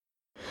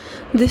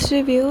This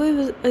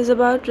review is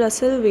about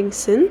Russell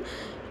Wilson.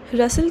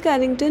 Russell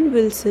Carrington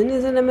Wilson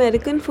is an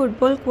American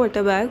football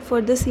quarterback for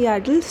the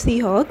Seattle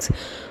Seahawks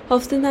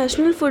of the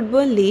National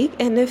Football League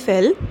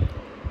 (NFL).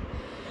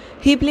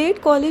 He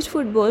played college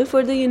football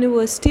for the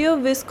University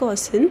of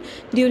Wisconsin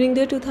during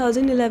the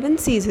 2011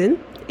 season,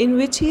 in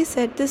which he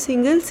set the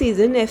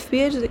single-season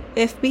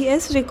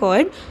FBS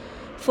record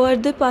for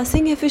the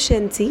passing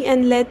efficiency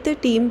and led the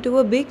team to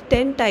a Big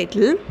Ten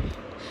title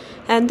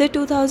and the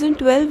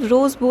 2012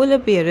 Rose Bowl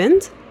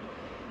appearance.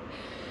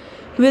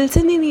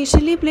 Wilson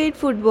initially played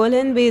football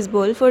and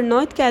baseball for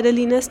North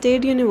Carolina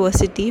State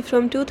University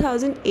from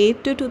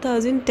 2008 to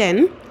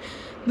 2010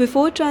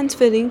 before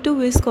transferring to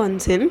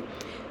Wisconsin.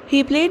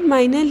 He played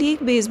minor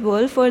league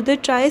baseball for the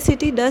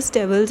Tri-City Dust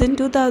Devils in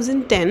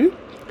 2010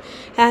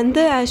 and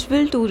the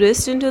Asheville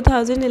Tourists in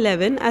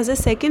 2011 as a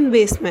second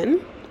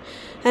baseman.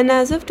 And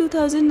as of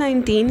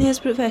 2019, his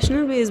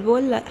professional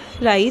baseball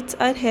rights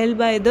are held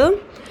by the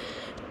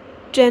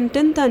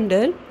Trenton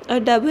Thunder, a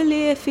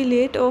Double-A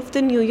affiliate of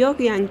the New York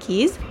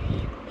Yankees.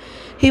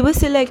 He was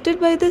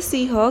selected by the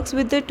Seahawks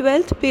with the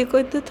 12th pick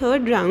in the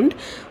third round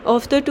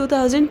of the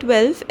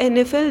 2012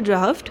 NFL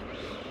Draft.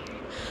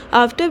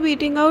 After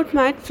beating out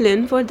Matt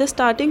Flynn for the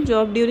starting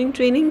job during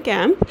training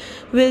camp,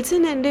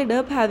 Wilson ended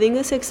up having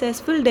a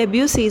successful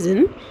debut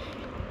season,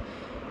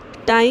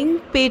 tying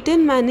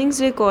Peyton Manning's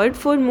record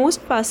for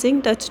most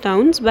passing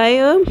touchdowns by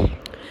a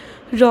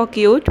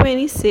Rocchio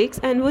 26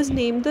 and was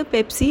named the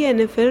Pepsi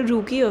NFL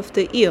Rookie of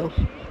the Year.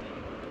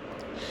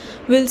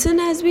 Wilson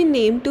has been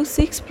named to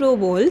 6 Pro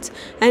Bowls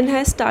and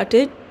has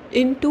started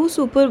in 2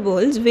 Super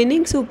Bowls,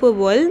 winning Super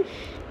Bowl.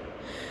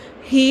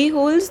 He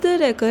holds the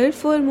record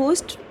for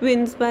most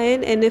wins by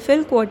an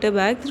NFL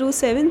quarterback through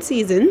 7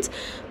 seasons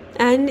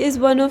and is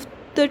one of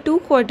the 2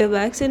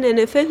 quarterbacks in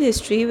NFL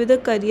history with a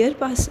career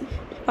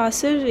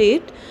passer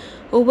rate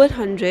over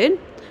 100.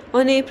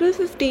 On April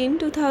 15,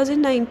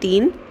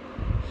 2019,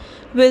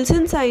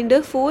 Wilson signed a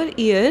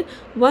 4-year,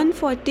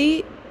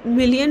 $140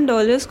 million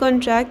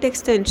contract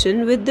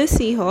extension with the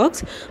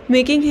Seahawks,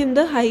 making him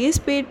the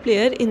highest paid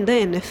player in the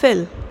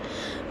NFL.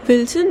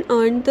 Wilson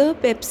earned the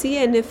Pepsi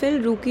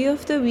NFL Rookie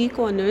of the Week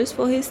honors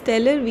for his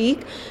stellar Week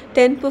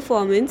 10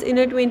 performance in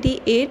a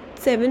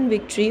 28-7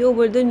 victory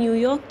over the New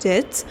York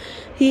Jets.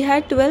 He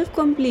had 12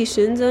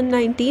 completions on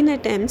 19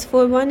 attempts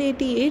for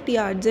 188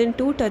 yards and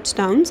 2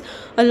 touchdowns,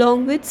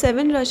 along with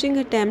 7 rushing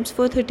attempts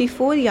for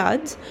 34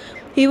 yards.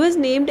 He was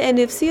named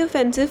NFC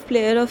Offensive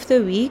Player of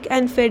the Week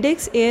and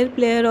FedEx Air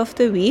Player of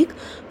the Week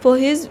for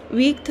his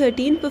Week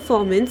 13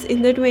 performance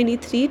in the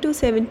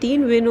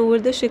 23-17 win over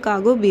the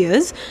Chicago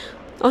Bears.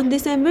 On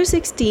December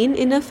 16,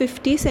 in a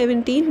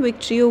 50-17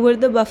 victory over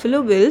the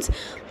Buffalo Bills,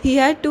 he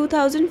had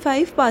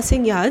 2,005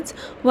 passing yards,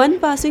 1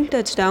 passing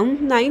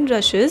touchdown, 9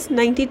 rushes,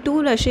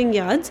 92 rushing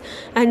yards,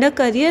 and a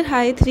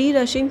career-high 3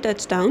 rushing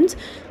touchdowns.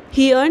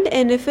 He earned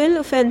NFL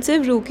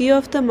Offensive Rookie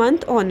of the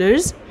Month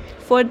honors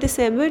for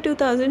December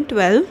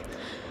 2012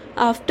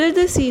 after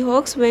the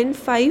Seahawks went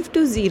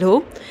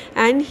 5-0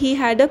 and he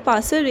had a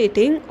passer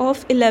rating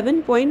of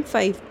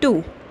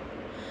 11.52.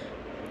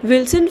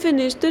 Wilson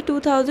finished the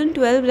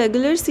 2012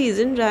 regular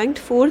season ranked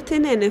 4th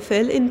in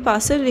NFL in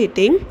passer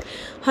rating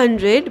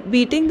 100,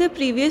 beating the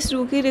previous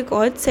rookie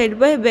record set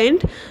by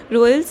Brent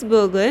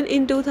Roethlisberger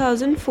in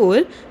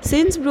 2004,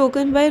 since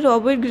broken by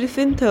Robert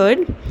Griffin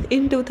III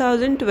in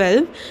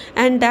 2012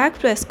 and Dak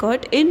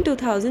Prescott in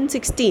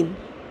 2016.